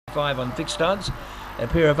5 on fixed odds. A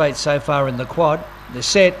pair of 8 so far in the quad. They're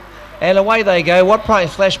set. And away they go. What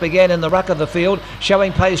Price Flash began in the ruck of the field,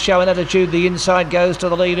 showing pace, showing attitude. The inside goes to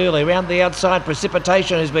the lead early. Round the outside,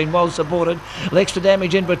 Precipitation has been well supported. Extra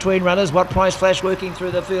Damage in between runners. What Price Flash working through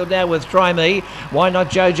the field now with Try Me. Why Not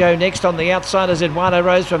Jojo next on the outside as Eduardo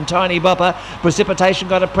Rose from Tiny Bopper. Precipitation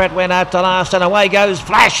got a Pratt, went out to last, and away goes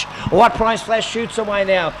Flash. What Price Flash shoots away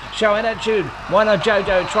now. Showing attitude. Why Not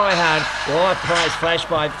Jojo, Try Hard. What Price Flash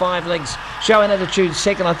by 5 lengths. Showing attitude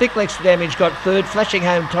second. I think Extra Damage got third. Flashing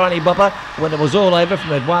home Tiny Bopper when it was all over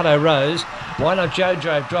from Eduardo Rose. Why Not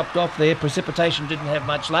Jojo dropped off there. Precipitation didn't have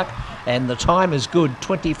much luck, and the time is good,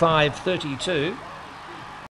 25:32.